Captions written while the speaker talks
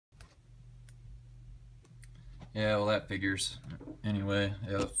Yeah, well that figures. Anyway,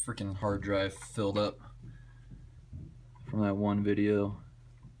 yeah, the freaking hard drive filled up from that one video.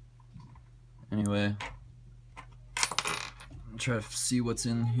 Anyway, I'll try to see what's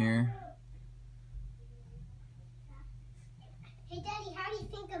in here. Hey Daddy, how do you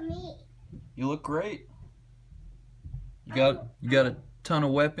think of me? You look great. You got a ton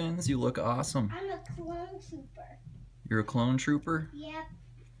of weapons. You look awesome. I'm a clone trooper. You're a clone trooper? Yep.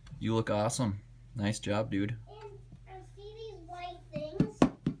 You look awesome. Nice job, dude. And see these white things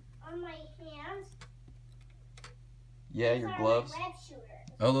on my hands? Yeah, your gloves. Web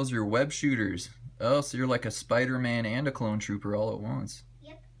shooters. Oh, those are your web shooters. Oh, so you're like a Spider-Man and a clone trooper all at once.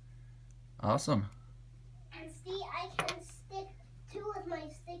 Yep. Awesome. And see, I can stick two of my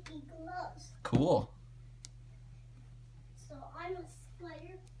sticky gloves. Cool. So I'm a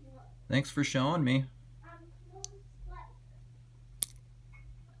spider clone. Thanks for showing me. I'm clone spider.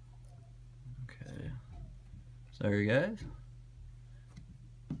 Okay. Sorry, guys.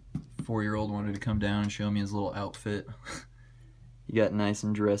 4-year-old wanted to come down and show me his little outfit. He got nice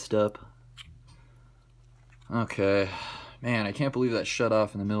and dressed up. Okay. Man, I can't believe that shut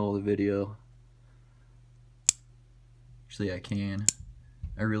off in the middle of the video. Actually, I can.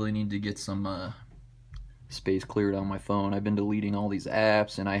 I really need to get some space cleared on my phone. I've been deleting all these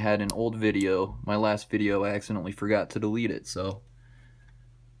apps, and I had an old video. My last video, I accidentally forgot to delete it, so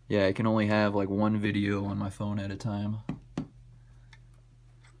yeah, I can only have like one video on my phone at a time.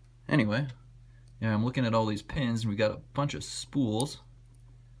 Anyway, yeah, I'm looking at all these pins, and we got a bunch of spools.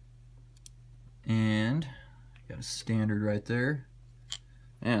 And got a standard right there.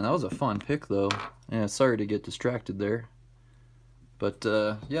 Man, that was a fun pick, though. Yeah, sorry to get distracted there. But,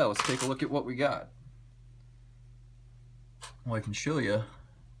 yeah, let's take a look at what we got. Well, I can show you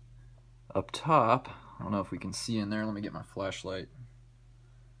up top. I don't know if we can see in there. Let me get my flashlight.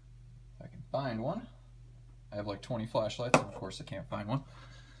 If I can find one. I have like 20 flashlights, and of course I can't find one.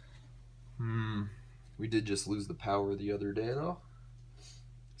 We did just lose the power the other day, though.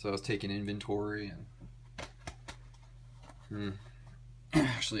 So I was taking inventory and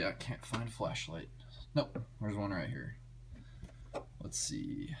actually I can't find a flashlight. Nope, there's one right here. Let's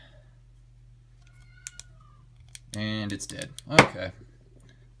see. And it's dead. Okay.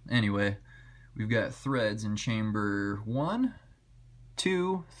 Anyway, we've got threads in chamber 1,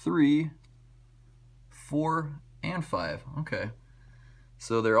 2, 3, 4, and 5. Okay.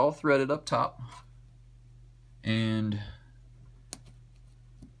 So they're all threaded up top. And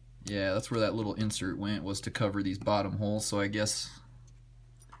yeah, that's where that little insert went, was to cover these bottom holes. So I guess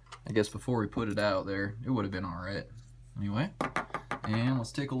before we put it out there, it would have been alright. Anyway, and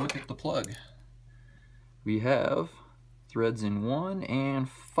let's take a look at the plug. We have threads in 1 and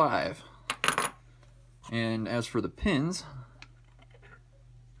 5. And as for the pins,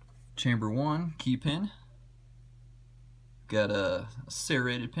 chamber 1 key pin. Got a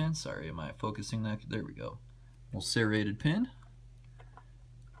serrated pin. Sorry, am I focusing that? There we go. Little serrated pin.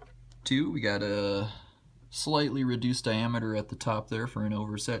 2, we got a slightly reduced diameter at the top there for an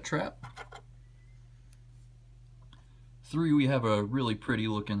overset trap. 3, we have a really pretty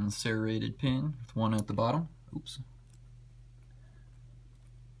looking serrated pin with one at the bottom. Oops.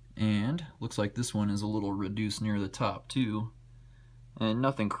 And looks like this one is a little reduced near the top too. And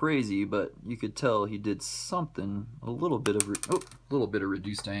nothing crazy, but you could tell he did something, a little bit of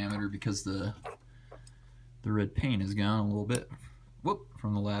reduced diameter, because the red paint is gone a little bit. Whoop,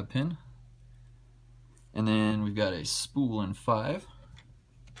 from the lab pin. And then we've got a spool in 5.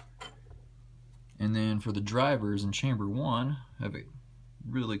 And then for the drivers in chamber 1, I have a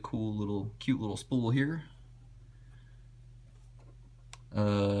really cool little, cute little spool here.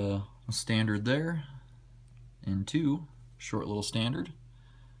 A standard there. In 2, short little standard.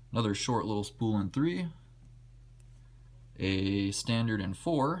 Another short little spool in 3. A standard in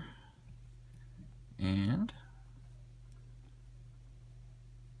 4. And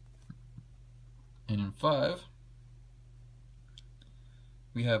in 5,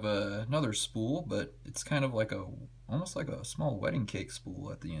 we have another spool, but it's kind of like almost like a small wedding cake spool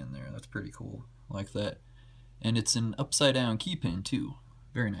at the end there. That's pretty cool, like that. And it's an upside down key pin too.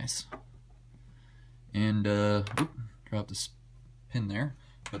 Very nice. And drop this pin there.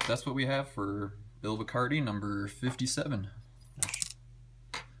 But that's what we have for Bill Bacardi number 57.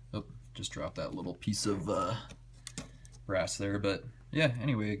 Oh, just dropped that little piece of brass there. But yeah,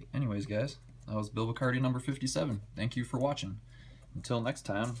 anyways guys, that was Bill Bacardi number 57. Thank you for watching. Until next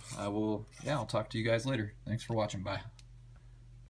time, I'll talk to you guys later. Thanks for watching. Bye.